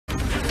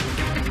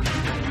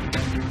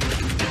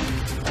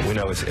We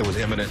know it was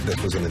imminent.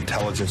 This was an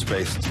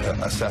intelligence-based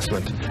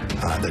assessment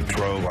that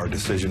drove our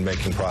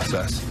decision-making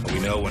process. We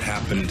know what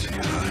happened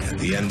at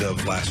the end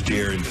of last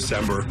year in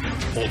December,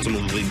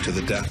 ultimately leading to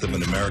the death of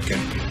an American.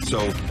 So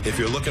if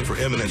you're looking for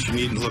imminence, you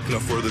needn't look no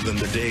further than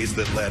the days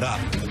that led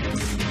up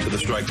to the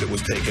strike that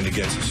was taken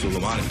against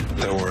Soleimani.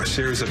 There were a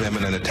series of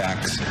imminent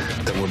attacks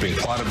that were being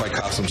plotted by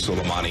Qasem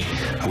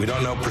Soleimani. We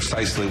don't know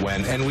precisely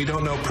when, and we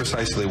don't know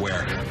precisely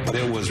where, but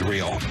it was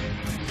real.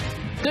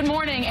 Good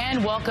morning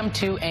and welcome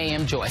to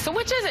AM Joy. So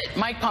which is it,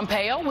 Mike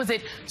Pompeo? Was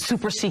it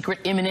super secret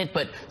imminent,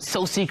 but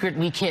so secret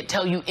we can't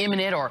tell you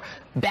imminent, or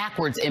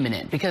backwards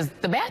imminent? Because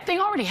the bad thing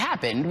already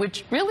happened,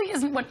 which really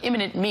isn't what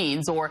imminent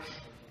means, or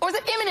is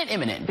it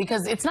imminent?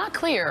 Because it's not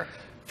clear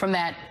from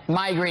that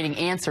migrating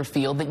answer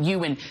field that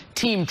you and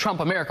Team Trump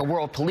America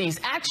World Police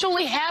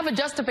actually have a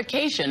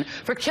justification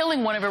for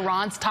killing one of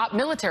Iran's top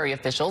military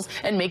officials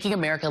and making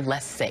America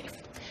less safe.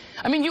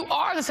 I mean, you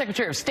are the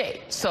Secretary of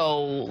State,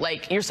 so,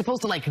 like, you're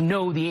supposed to, like,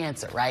 know the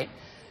answer, right?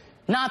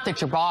 Not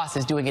that your boss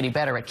is doing any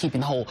better at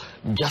keeping the whole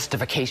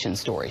justification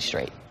story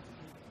straight.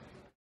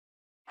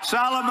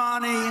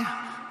 Soleimani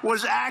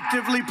was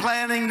actively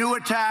planning new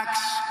attacks,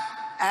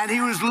 and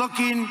he was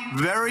looking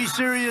very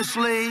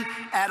seriously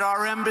at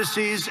our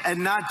embassies, and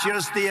not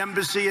just the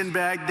embassy in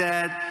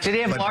Baghdad. Did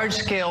he have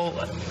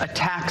large-scale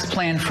attacks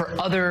planned for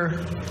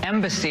other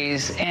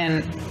embassies?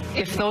 And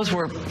if those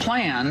were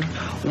planned,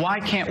 why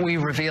can't we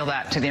reveal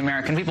that to the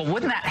American people?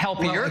 Wouldn't that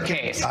help your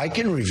case? I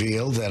can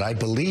reveal that I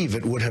believe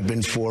it would have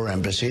been 4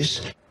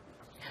 embassies.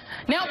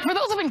 Now, for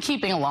those who've been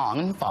keeping along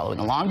and following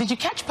along, did you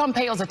catch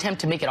Pompeo's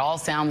attempt to make it all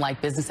sound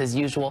like business as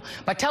usual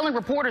by telling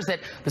reporters that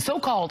the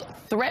so-called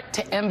threat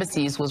to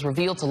embassies was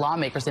revealed to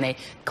lawmakers in a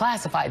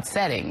classified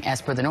setting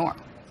as per the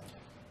norm?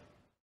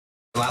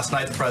 Last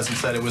night, the president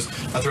said it was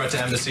a threat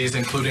to embassies,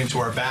 including to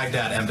our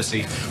Baghdad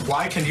embassy.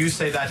 Why can you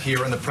say that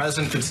here, and the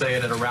president could say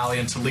it at a rally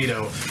in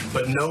Toledo,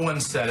 but no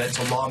one said it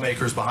to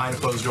lawmakers behind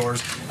closed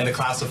doors in a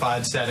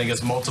classified setting,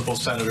 as multiple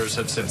senators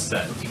have since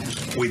said?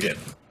 We did.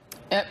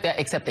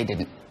 Except they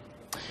didn't.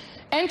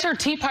 Enter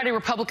Tea Party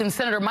Republican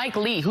Senator Mike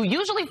Lee, who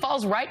usually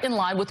falls right in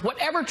line with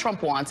whatever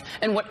Trump wants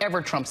and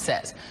whatever Trump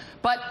says,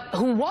 but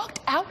who walked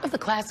out of the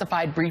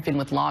classified briefing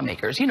with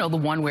lawmakers, you know, the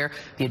one where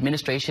the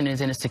administration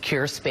is in a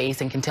secure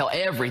space and can tell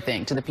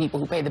everything to the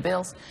people who pay the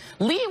bills.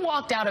 Lee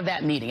walked out of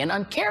that meeting and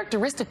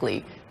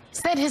uncharacteristically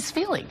said his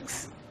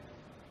feelings.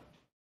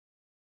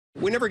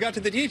 We never got to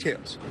the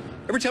details.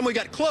 Every time we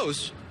got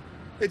close,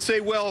 they'd say,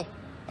 well,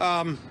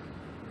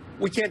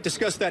 we can't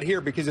discuss that here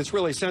because it's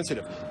really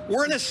sensitive.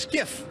 We're in a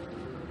skiff.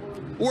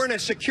 We're in a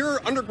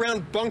secure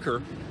underground bunker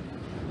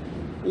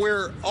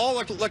where all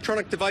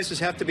electronic devices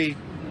have to be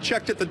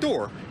checked at the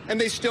door,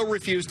 and they still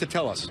refuse to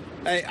tell us.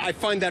 I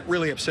find that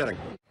really upsetting.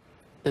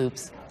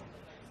 Oops.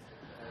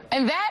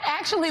 And that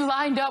actually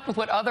lined up with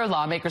what other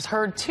lawmakers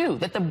heard, too,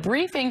 that the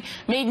briefing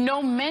made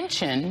no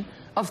mention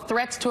of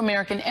threats to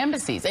American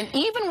embassies. And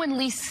even when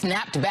Lee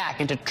snapped back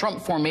into Trump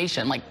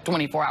formation like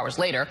 24 hours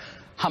later,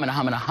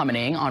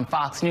 humming on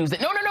Fox News that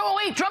no,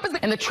 wait, Trump is...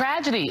 And the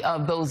tragedy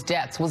of those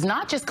deaths was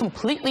not just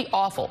completely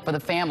awful for the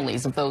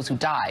families of those who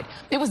died.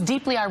 It was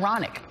deeply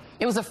ironic.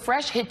 It was a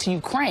fresh hit to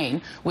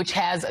Ukraine, which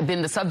has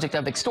been the subject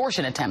of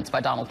extortion attempts by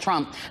Donald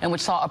Trump, and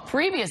which saw a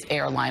previous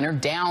airliner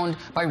downed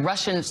by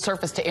Russian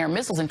surface-to-air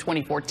missiles in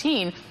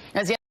 2014.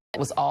 As yet it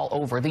was all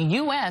over, the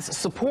U.S.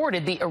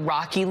 supported the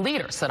Iraqi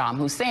leader, Saddam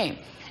Hussein,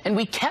 and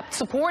we kept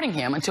supporting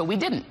him until we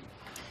didn't.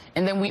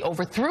 And then we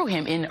overthrew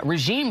him in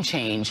regime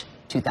change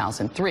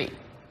 2003.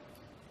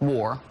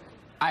 War,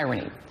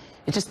 irony.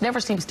 It just never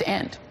seems to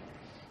end.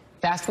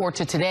 Fast forward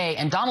to today,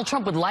 and Donald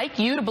Trump would like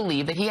you to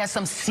believe that he has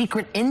some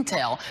secret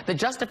intel that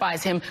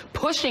justifies him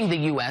pushing the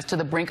U.S. to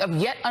the brink of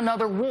yet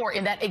another war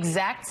in that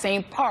exact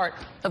same part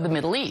of the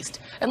Middle East.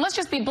 And let's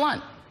just be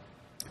blunt.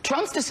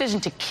 Trump's decision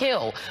to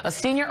kill a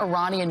senior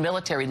Iranian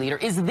military leader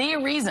is the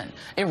reason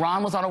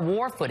Iran was on a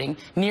war footing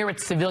near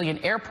its civilian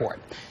airport.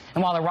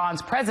 And while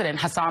Iran's president,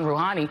 Hassan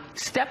Rouhani,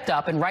 stepped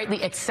up and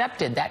rightly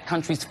accepted that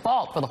country's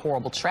fault for the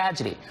horrible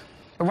tragedy,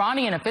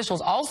 Iranian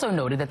officials also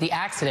noted that the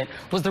accident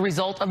was the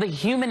result of the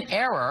human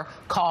error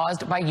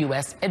caused by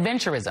U.S.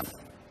 adventurism.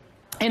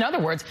 In other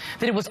words,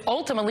 that it was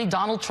ultimately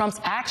Donald Trump's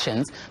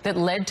actions that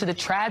led to the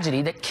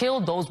tragedy that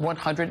killed those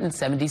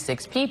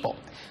 176 people.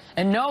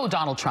 And no,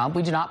 Donald Trump,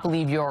 we do not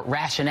believe your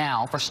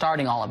rationale for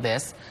starting all of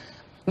this.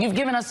 You've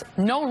given us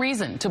no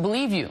reason to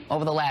believe you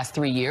over the last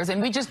 3 years, and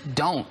we just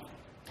don't.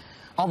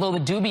 Although the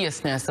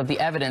dubiousness of the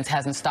evidence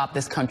hasn't stopped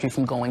this country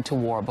from going to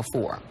war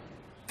before.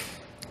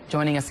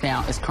 Joining us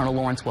now is Colonel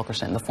Lawrence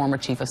Wilkerson, the former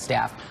Chief of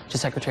Staff to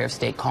Secretary of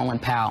State Colin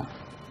Powell.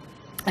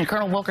 And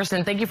Colonel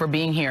Wilkerson, thank you for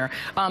being here.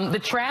 The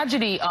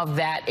tragedy of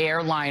that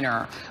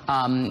airliner,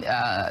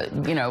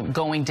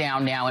 going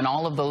down now, and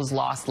all of those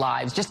lost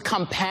lives just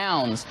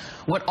compounds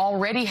what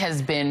already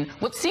has been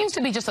what seems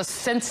to be just a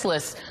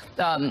senseless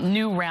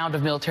new round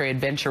of military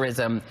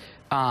adventurism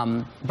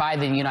by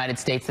the United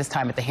States, this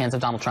time at the hands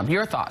of Donald Trump.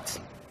 Your thoughts?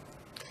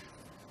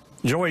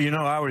 Joy,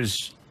 I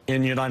was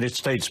in United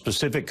States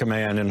Pacific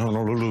Command in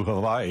Honolulu,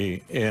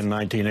 Hawaii in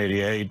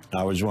 1988.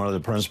 I was one of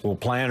the principal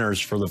planners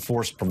for the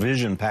Force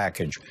Provision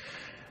Package.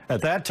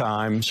 At that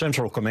time,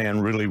 Central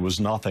Command really was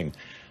nothing.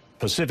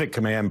 Pacific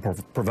Command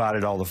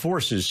provided all the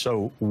forces,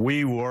 so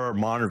we were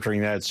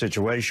monitoring that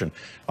situation.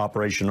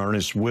 Operation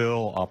Earnest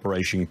Will,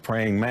 Operation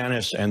Praying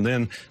Mantis, and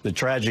then the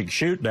tragic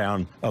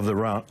shoot-down of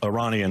the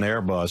Iranian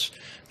Airbus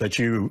that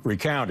you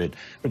recounted.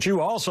 But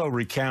you also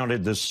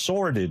recounted the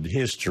sordid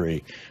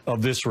history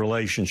of this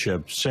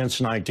relationship since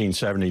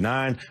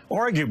 1979,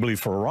 arguably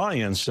for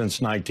Iranians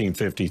since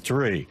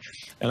 1953.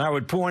 And I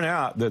would point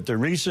out that the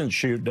recent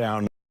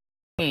shoot-down...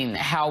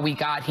 How we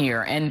got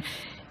here, and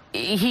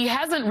he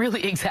hasn't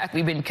really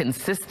exactly been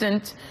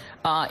consistent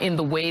in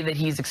the way that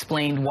he's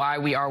explained why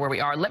we are where we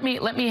are. Let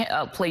me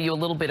play you a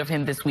little bit of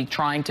him this week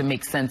trying to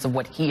make sense of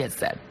what he has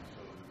said.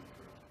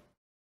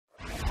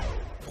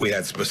 We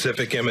had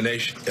specific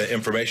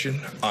information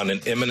on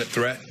an imminent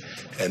threat,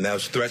 and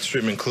those threat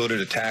stream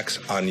included attacks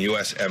on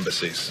U.S.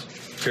 embassies.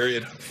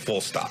 Period.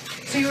 Full stop.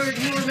 So you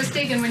were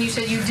mistaken when you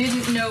said you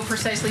didn't know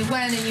precisely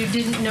when and you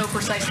didn't know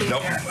precisely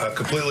where. Nope,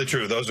 completely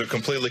true. Those are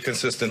completely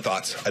consistent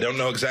thoughts. I don't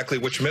know exactly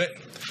which minute.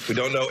 We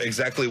don't know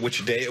exactly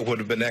which day it would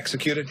have been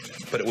executed,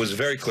 but it was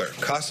very clear.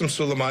 Qasem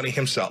Soleimani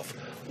himself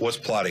was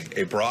plotting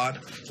a broad,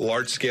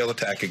 large-scale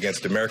attack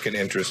against American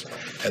interests,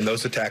 and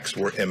those attacks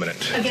were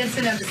imminent. Against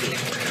an embassy?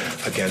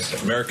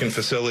 Against American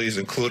facilities,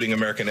 including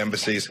American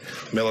embassies,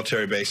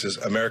 military bases,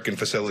 American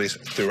facilities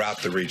throughout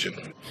the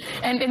region.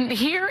 And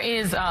here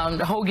is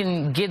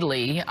Hogan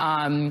Gidley,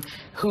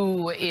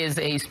 who is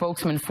a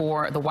spokesman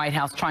for the White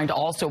House, trying to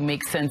also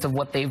make sense of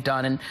what they've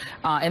done.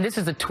 And this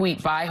is a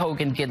tweet by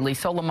Hogan Gidley.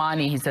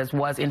 Soleimani, he says,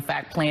 was in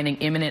fact planning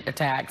imminent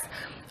attacks.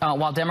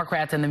 While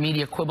Democrats and the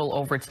media quibble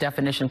over its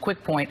definition.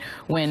 Quick point,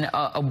 when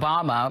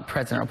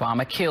President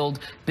Obama, killed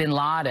bin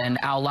Laden,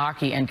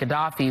 al-Awlaki, and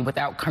Gaddafi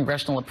without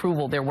congressional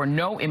approval, there were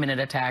no imminent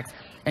attacks,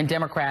 and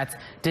Democrats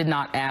did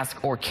not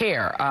ask or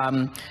care.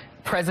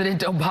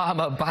 President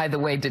Obama, by the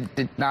way,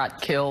 did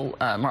not kill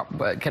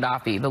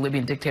Gaddafi. The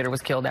Libyan dictator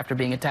was killed after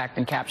being attacked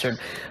and captured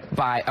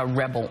by a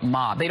rebel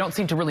mob. They don't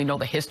seem to really know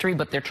the history,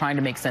 but they're trying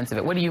to make sense of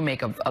it. What do you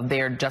make of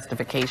their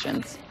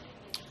justifications?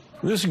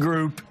 This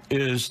group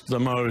is the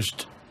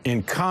most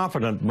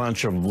incompetent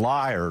bunch of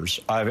liars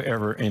I've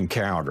ever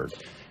encountered.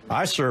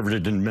 I served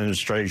in an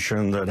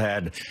administration that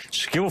had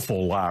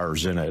skillful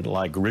liars in it,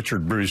 like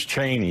Richard Bruce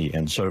Cheney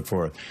and so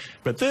forth.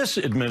 But this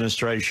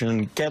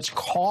administration gets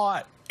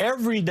caught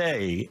every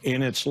day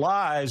in its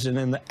lies and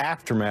in the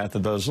aftermath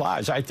of those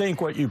lies. I think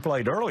what you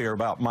played earlier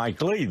about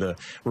Mike Lee, the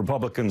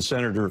Republican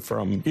senator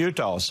from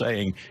Utah,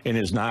 saying in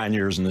his 9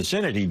 years in the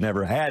Senate he'd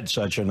never had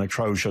such an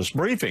atrocious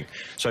briefing,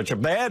 such a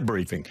bad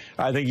briefing.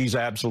 I think he's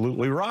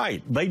absolutely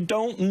right. They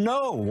don't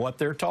know what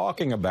they're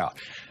talking about.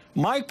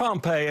 Mike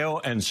Pompeo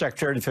and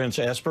Secretary of Defense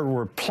Esper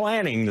were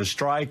planning the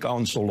strike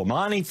on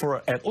Soleimani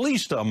for at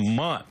least a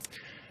month.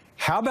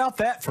 How about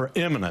that for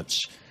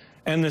imminence?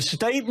 And the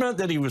statement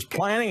that he was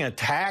planning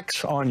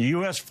attacks on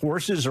U.S.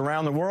 forces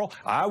around the world,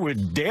 I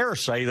would dare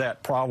say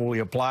that probably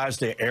applies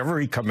to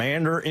every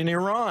commander in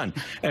Iran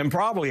and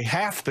probably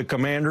half the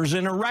commanders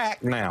in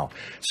Iraq now.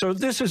 So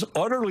this is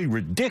utterly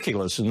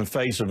ridiculous in the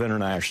face of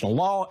international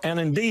law and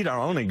indeed our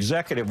own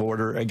executive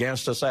order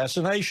against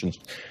assassinations.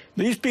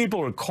 These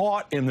people are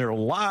caught in their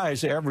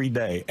lies every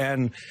day,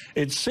 and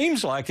it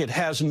seems like it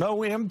has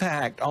no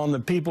impact on the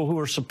people who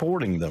are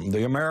supporting them,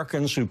 the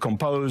Americans who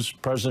compose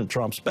President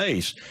Trump's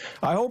base.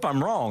 I hope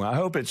I'm wrong. I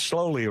hope it's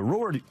slowly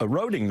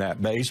eroding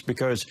that base,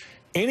 because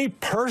any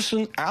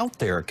person out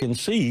there can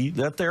see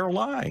that they're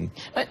lying.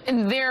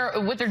 And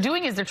what they're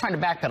doing is they're trying to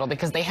backpedal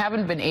because they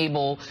haven't been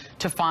able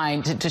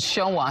to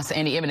show us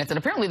any evidence. And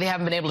apparently they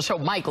haven't been able to show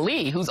Mike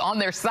Lee, who's on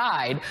their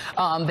side,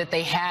 that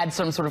they had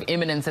some sort of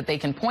evidence that they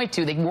can point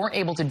to. They weren't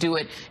able to do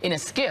it in a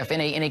skiff, in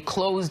a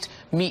closed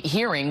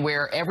hearing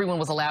where everyone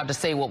was allowed to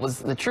say what was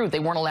the truth. They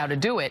weren't allowed to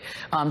do it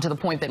to the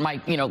point that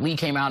Lee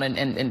came out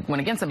and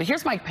went against them. But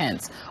here's Mike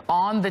Pence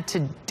on the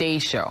Today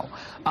Show.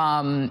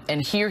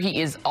 And here he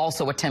is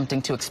also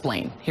attempting to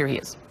explain. Here he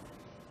is.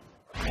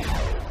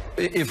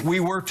 If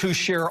we were to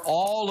share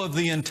all of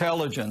the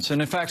intelligence,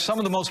 and in fact some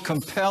of the most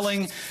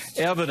compelling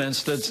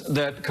evidence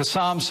that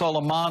Qasem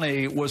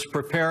Soleimani was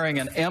preparing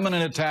an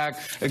imminent attack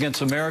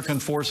against American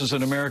forces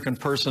and American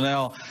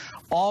personnel,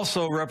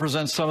 also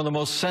represents some of the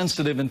most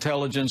sensitive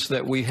intelligence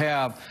that we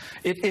have,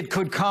 it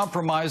could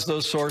compromise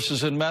those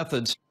sources and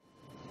methods.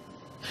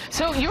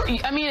 So they're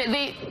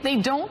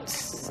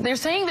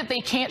saying that they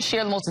can't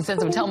share the most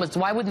sensitive intelligence.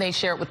 Why wouldn't they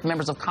share it with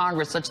members of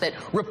Congress such that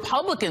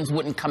Republicans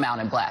wouldn't come out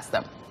and blast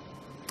them?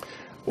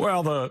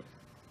 Well, the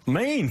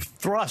main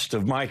thrust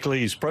of Mike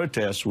Lee's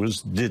protest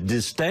was the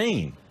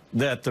disdain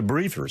that the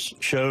briefers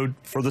showed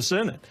for the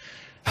Senate.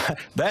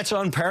 That's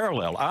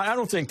unparalleled. I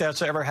don't think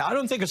that's ever happened. I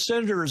don't think a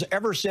senator has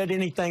ever said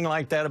anything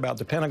like that about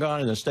the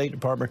Pentagon and the State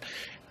Department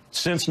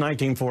since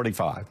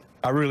 1945.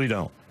 I really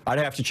don't. I'd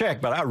have to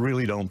check, but I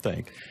really don't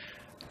think.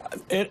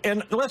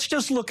 And let's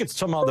just look at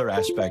some other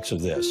aspects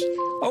of this.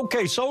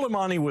 Okay,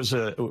 Soleimani was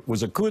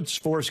a Quds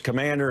Force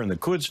commander, and the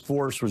Quds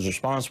Force was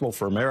responsible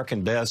for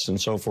American deaths and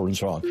so forth and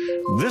so on.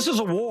 This is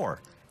a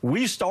war.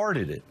 We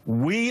started it.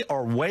 We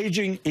are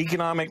waging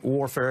economic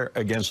warfare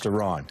against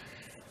Iran.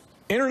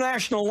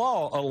 International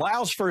law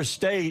allows for a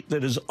state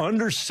that is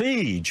under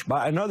siege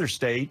by another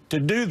state to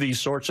do these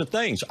sorts of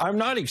things. I'm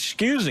not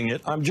excusing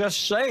it. I'm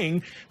just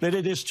saying that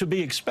it is to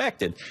be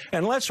expected.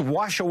 And let's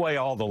wash away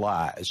all the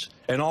lies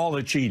and all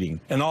the cheating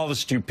and all the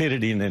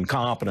stupidity and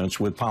incompetence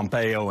with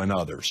Pompeo and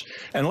others.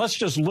 And let's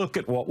just look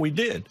at what we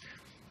did.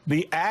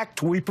 The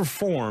act we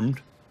performed,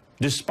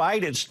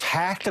 despite its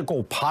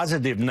tactical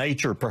positive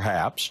nature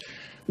perhaps,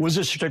 was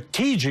a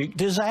strategic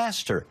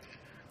disaster.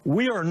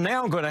 We are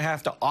now going to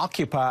have to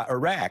occupy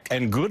Iraq,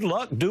 and good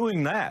luck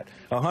doing that.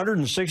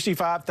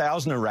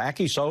 165,000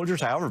 Iraqi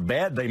soldiers, however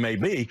bad they may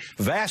be,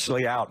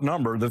 vastly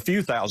outnumber the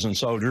few thousand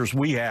soldiers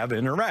we have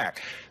in Iraq.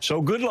 So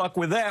good luck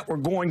with that. We're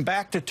going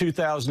back to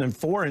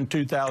 2004 and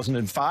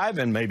 2005,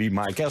 and maybe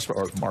Mark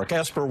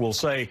Esper will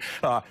say,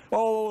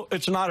 oh,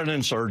 it's not an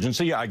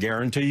insurgency. I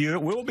guarantee you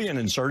it will be an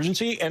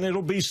insurgency, and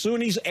it'll be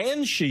Sunnis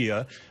and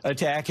Shia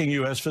attacking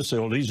U.S.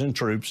 facilities and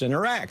troops in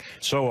Iraq.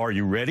 So are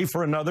you ready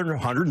for another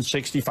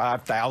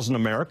 165,000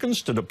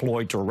 Americans to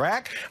deploy to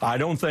Iraq? I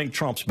don't think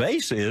Trump's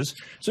base is.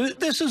 So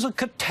this is a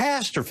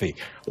catastrophe,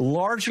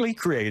 largely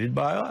created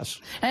by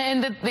us.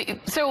 And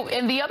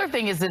the other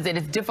thing is that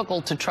it's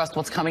difficult to trust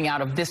what's coming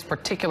out of this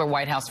particular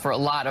White House for a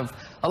lot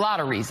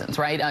of reasons,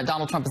 right?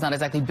 Donald Trump has not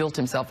exactly built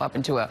himself up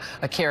into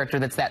a character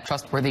that's that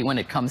trustworthy when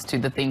it comes to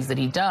the things that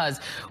he does.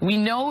 We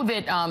know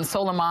that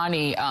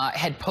Soleimani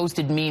had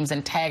posted memes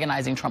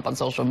antagonizing Trump on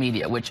social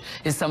media, which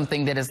is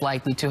something that is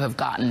likely to have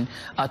gotten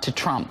to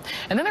Trump.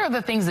 And then there are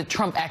the things that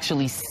Trump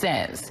actually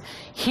says.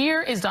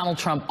 Here is Donald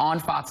Trump on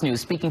Fox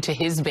News speaking to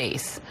his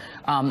base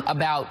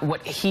about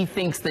what he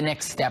thinks the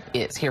next step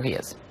is. Here he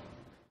is.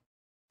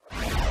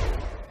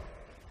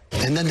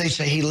 And then they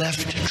say he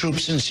left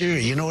troops in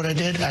Syria. You know what I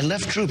did? I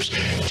left troops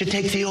to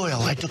take the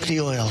oil. I took the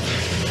oil.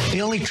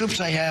 The only troops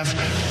I have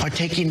are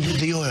taking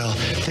the oil.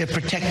 They're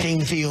protecting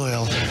the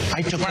oil.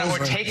 I took over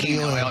we're taking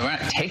the oil. We're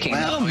not taking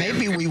well, the oil.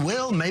 Maybe we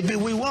will. Maybe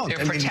we won't.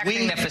 They're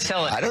protecting the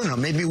facility. I don't know.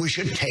 Maybe we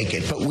should take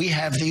it. But we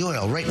have the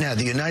oil. Right now,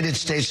 the United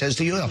States has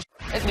the oil.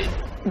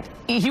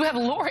 You have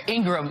Laura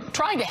Ingraham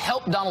trying to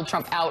help Donald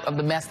Trump out of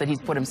the mess that he's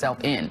put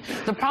himself in.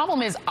 The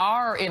problem is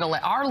our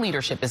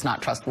leadership is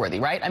not trustworthy,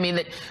 right? I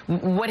mean,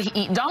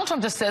 Donald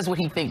Trump just says what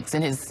he thinks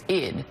in his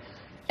id,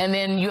 and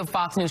then you have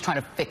Fox News trying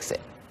to fix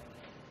it.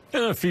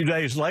 And a few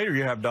days later,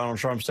 you have Donald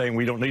Trump saying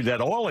we don't need that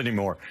oil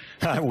anymore.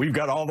 We've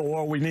got all the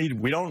oil we need.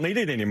 We don't need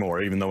it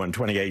anymore, even though in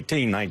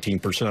 2018,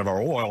 19% of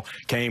our oil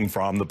came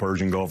from the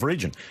Persian Gulf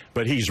region.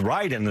 But he's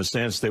right in the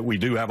sense that we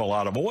do have a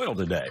lot of oil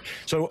today.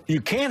 So you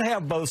can't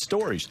have both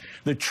stories.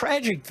 The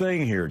tragic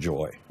thing here,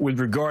 Joy, with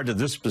regard to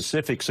this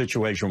specific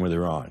situation with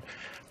Iran,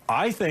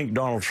 I think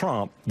Donald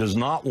Trump does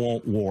not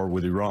want war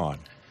with Iran.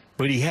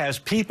 But he has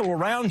people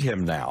around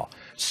him now,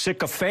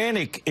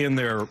 sycophantic in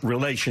their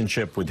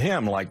relationship with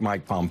him, like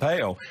Mike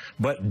Pompeo,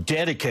 but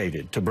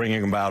dedicated to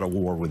bringing about a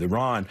war with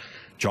Iran.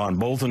 John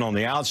Bolton on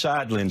the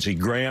outside, Lindsey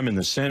Graham in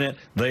the Senate,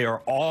 they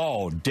are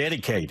all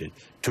dedicated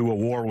to a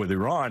war with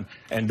Iran,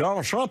 and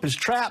Donald Trump is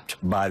trapped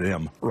by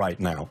them right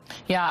now.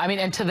 Yeah, I mean,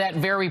 and to that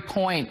very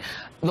point,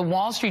 the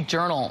Wall Street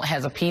Journal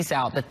has a piece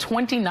out. The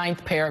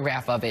 29th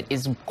paragraph of it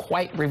is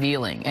quite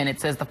revealing, and it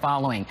says the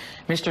following.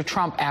 Mr.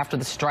 Trump, after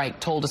the strike,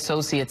 told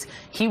associates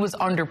he was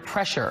under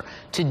pressure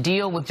to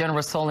deal with General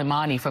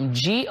Soleimani from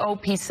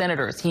GOP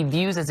senators he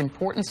views as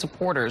important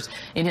supporters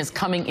in his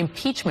coming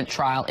impeachment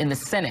trial in the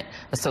Senate,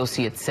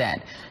 associates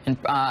said. And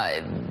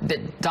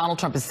that Donald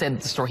Trump has said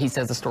the story, he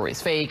says the story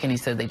is fake, and he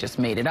said they just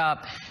made it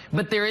up.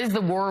 But there is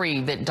the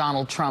worry that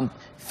Donald Trump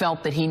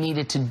felt that he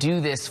needed to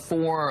do this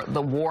for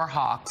the war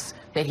hawks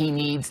that he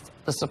needs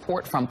the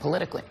support from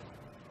politically.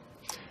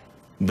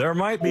 There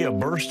might be a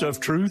burst of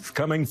truth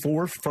coming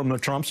forth from the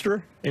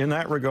Trumpster in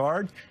that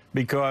regard,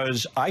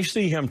 because I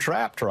see him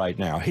trapped right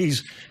now.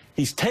 He's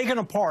taken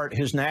apart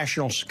his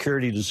national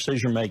security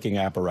decision-making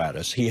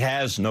apparatus. He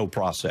has no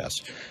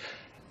process.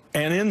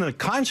 And in the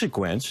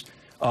consequence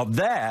of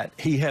that,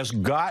 he has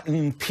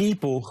gotten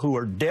people who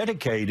are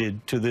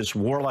dedicated to this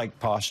warlike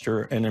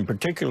posture, and in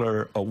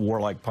particular, a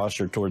warlike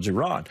posture towards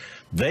Iran.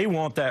 They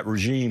want that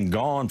regime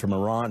gone from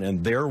Iran,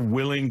 and they're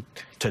willing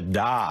to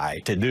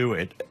die to do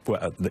it.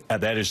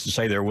 That is to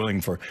say, they're willing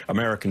for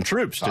American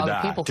troops to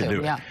die to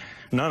do it.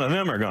 None of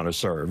them are going to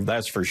serve,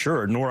 that's for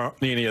sure, nor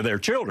any of their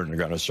children are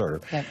going to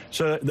serve. Yep.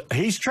 So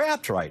he's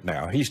trapped right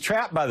now. He's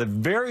trapped by the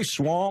very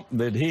swamp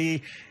that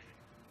he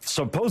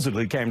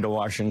supposedly came to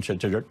Washington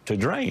to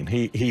drain.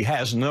 He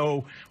has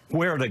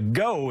nowhere to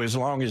go as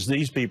long as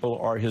these people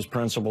are his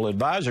principal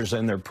advisors,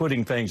 and they're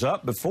putting things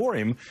up before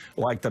him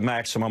like the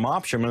maximum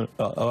option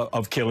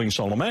of killing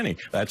Soleimani.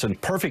 That's a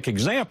perfect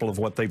example of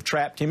what they've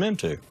trapped him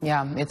into.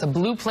 Yeah, it's a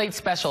blue plate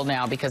special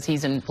now because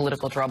he's in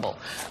political trouble.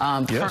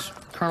 Yes.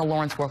 Colonel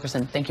Lawrence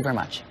Wilkerson, thank you very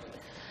much.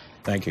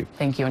 Thank you.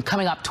 Thank you. And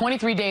coming up,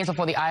 23 days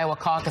before the Iowa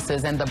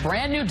caucuses, and the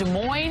brand new Des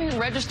Moines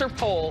Register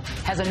poll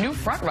has a new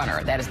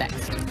frontrunner. That is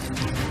next.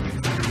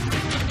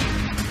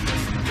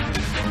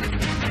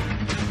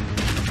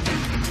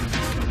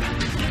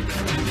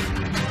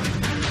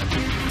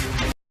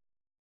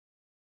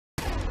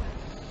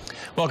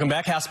 Welcome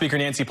back. House Speaker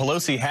Nancy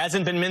Pelosi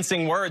hasn't been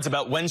mincing words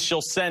about when she'll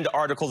send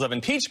articles of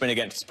impeachment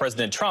against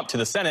President Trump to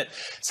the Senate,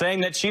 saying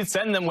that she'd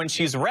send them when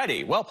she's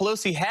ready. Well,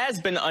 Pelosi has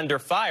been under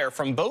fire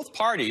from both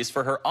parties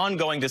for her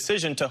ongoing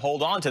decision to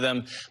hold on to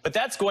them, but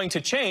that's going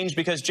to change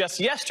because just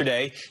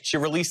yesterday she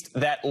released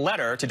that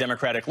letter to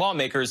Democratic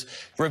lawmakers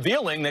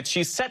revealing that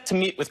she's set to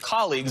meet with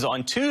colleagues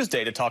on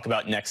Tuesday to talk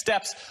about next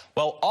steps,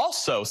 while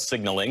also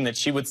signaling that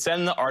she would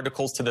send the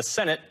articles to the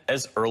Senate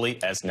as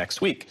early as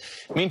next week.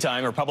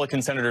 Meantime,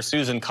 Republican Senator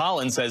Susan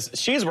Collins says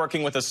she's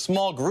working with a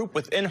small group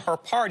within her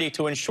party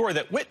to ensure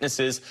that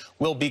witnesses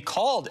will be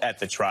called at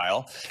the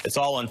trial. It's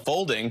all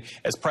unfolding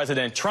as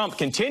President Trump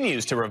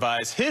continues to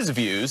revise his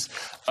views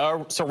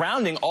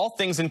surrounding all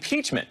things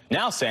impeachment,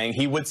 now saying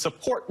he would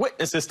support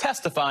witnesses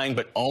testifying,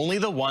 but only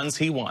the ones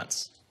he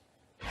wants.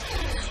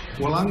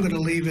 Well, I'm going to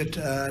leave it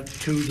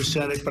to the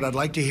Senate, but I'd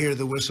like to hear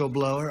the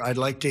whistleblower. I'd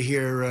like to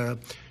hear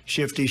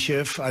Shifty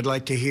Schiff. I'd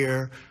like to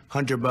hear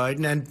Hunter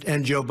Biden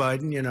and Joe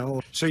Biden, you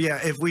know. So, yeah,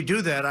 if we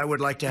do that, I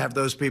would like to have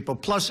those people,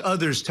 plus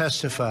others,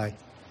 testify.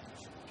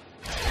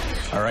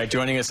 All right,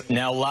 joining us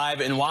now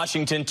live in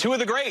Washington, two of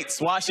the greats,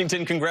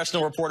 Washington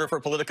congressional reporter for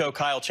Politico,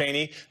 Kyle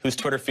Cheney, whose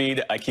Twitter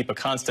feed I keep a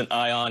constant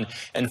eye on,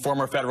 and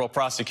former federal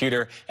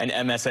prosecutor and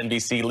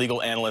MSNBC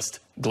legal analyst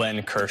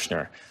Glenn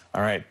Kirshner.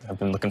 All right, I've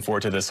been looking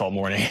forward to this all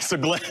morning. So,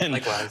 Glenn,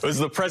 as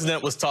the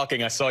president was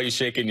talking, I saw you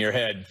shaking your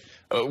head.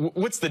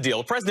 What's the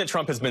deal? President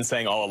Trump has been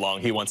saying all along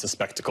he wants a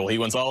spectacle. He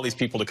wants all these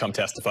people to come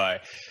testify.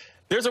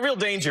 There's a real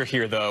danger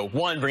here, though.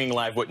 One, bringing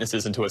live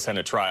witnesses into a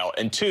Senate trial.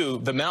 And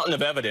two, the mountain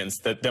of evidence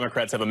that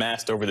Democrats have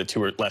amassed over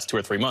the last 2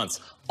 or 3 months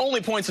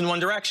only points in one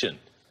direction.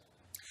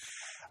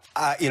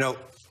 You know,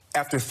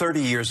 after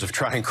 30 years of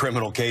trying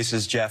criminal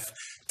cases, Jeff,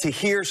 to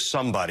hear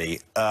somebody,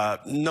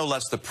 no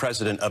less the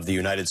President of the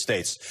United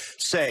States,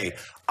 say,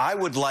 I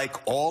would like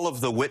all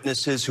of the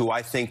witnesses who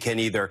I think can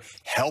either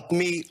help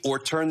me or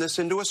turn this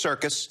into a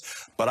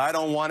circus, but I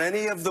don't want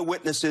any of the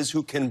witnesses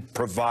who can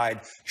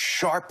provide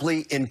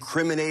sharply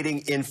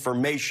incriminating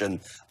information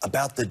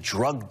about the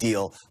drug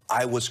deal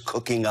I was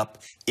cooking up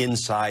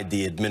inside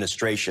the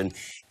administration,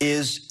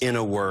 is, in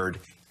a word,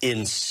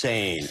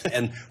 insane.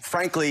 And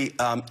frankly,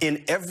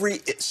 in every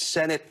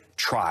Senate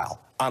trial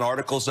on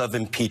articles of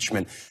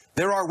impeachment,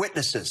 there are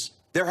witnesses.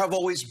 There have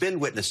always been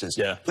witnesses,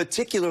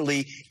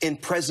 particularly in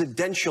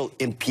presidential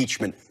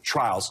impeachment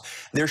trials.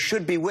 There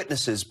should be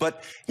witnesses,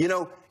 but, you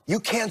know,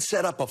 you can't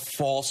set up a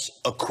false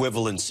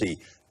equivalency.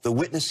 The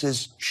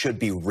witnesses should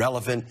be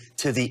relevant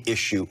to the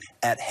issue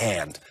at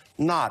hand,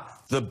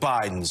 not the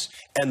Bidens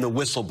and the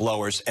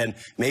whistleblowers, and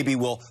maybe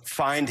we'll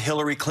find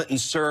Hillary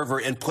Clinton's server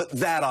and put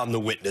that on the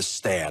witness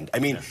stand. I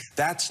mean,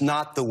 that's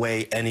not the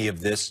way any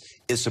of this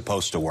is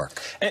supposed to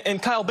work.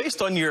 And Kyle,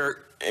 based on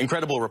your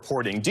incredible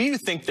reporting, do you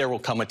think there will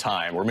come a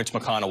time where Mitch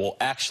McConnell will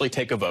actually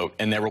take a vote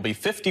and there will be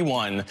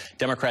 51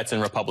 Democrats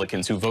and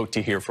Republicans who vote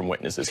to hear from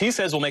witnesses? He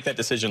says we'll make that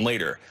decision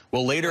later.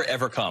 Will later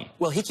ever come?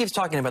 Well, he keeps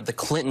talking about the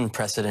Clinton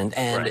precedent,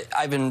 and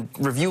I've been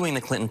reviewing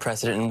the Clinton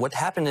precedent, and what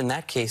happened in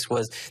that case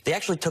was they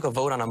actually took a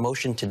vote on a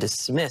motion to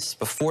dismiss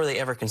before they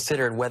ever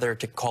considered whether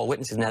to call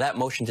witnesses. Now, that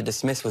motion to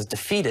dismiss was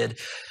defeated.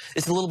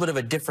 It's a little bit of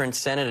a different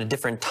Senate, a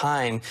different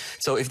time.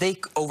 So if they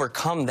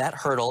overcome that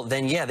hurdle,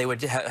 then yeah, they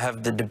would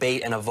have the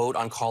debate and a vote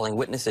on calling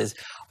witnesses.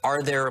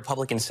 Are there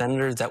Republican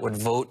senators that would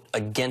vote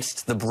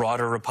against the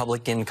broader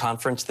Republican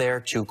conference there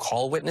to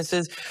call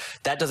witnesses?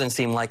 That doesn't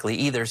seem likely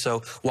either.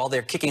 So while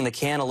they're kicking the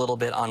can a little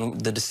bit on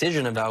the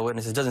decision about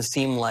witnesses, it doesn't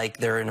seem like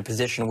they're in a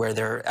position where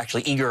they're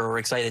actually eager or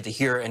excited to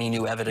hear any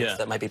new evidence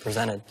that might be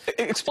presented.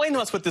 Explain to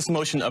us what this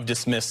motion of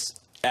dismiss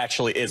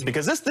actually is,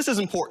 because this is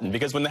important,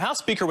 because when the House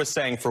Speaker was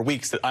saying for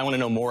weeks that I want to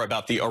know more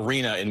about the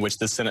arena in which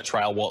the Senate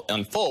trial will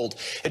unfold,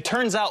 it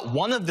turns out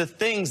one of the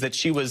things that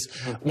she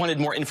wanted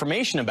more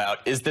information about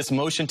is this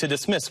motion to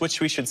dismiss,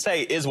 which we should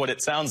say is what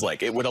it sounds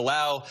like. It would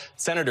allow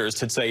senators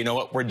to say, you know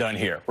what, we're done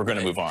here. We're going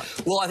to move on.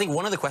 Well, I think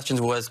one of the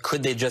questions was,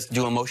 could they just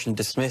do a motion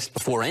to dismiss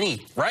before any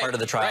part of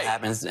the trial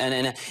happens?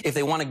 And if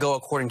they want to go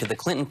according to the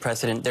Clinton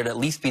precedent, there'd at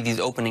least be these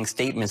opening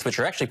statements, which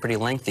are actually pretty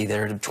lengthy.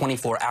 There are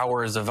 24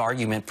 hours of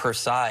argument per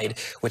side,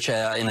 which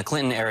in the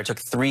Clinton era took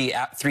three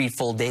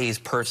full days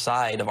per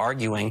side of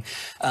arguing.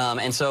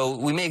 And so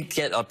we may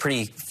get a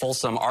pretty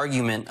fulsome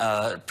argument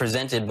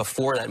presented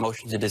before that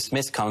motion to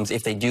dismiss comes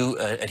if they do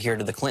adhere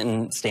to the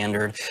Clinton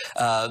standard.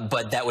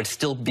 But that would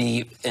still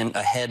be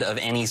ahead of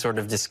any sort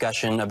of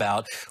discussion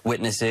about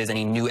witnesses,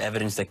 any new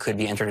evidence that could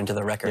be entered into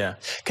the record. Yeah.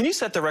 Can you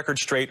set the record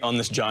straight on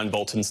this John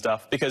Bolton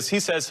stuff? Because he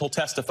says he'll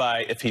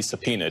testify if he's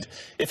subpoenaed.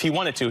 If he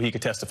wanted to, he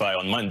could testify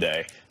on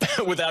Monday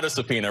without a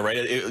subpoena,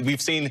 right?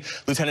 We've seen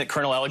Lieutenant Colonel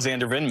Colonel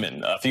Alexander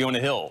Vindman,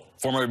 Fiona Hill,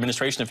 former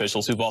administration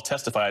officials who've all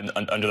testified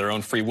under their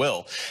own free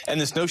will. And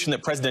this notion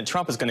that President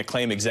Trump is going to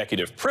claim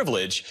executive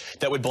privilege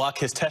that would block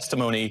his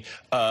testimony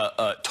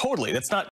totally, that's not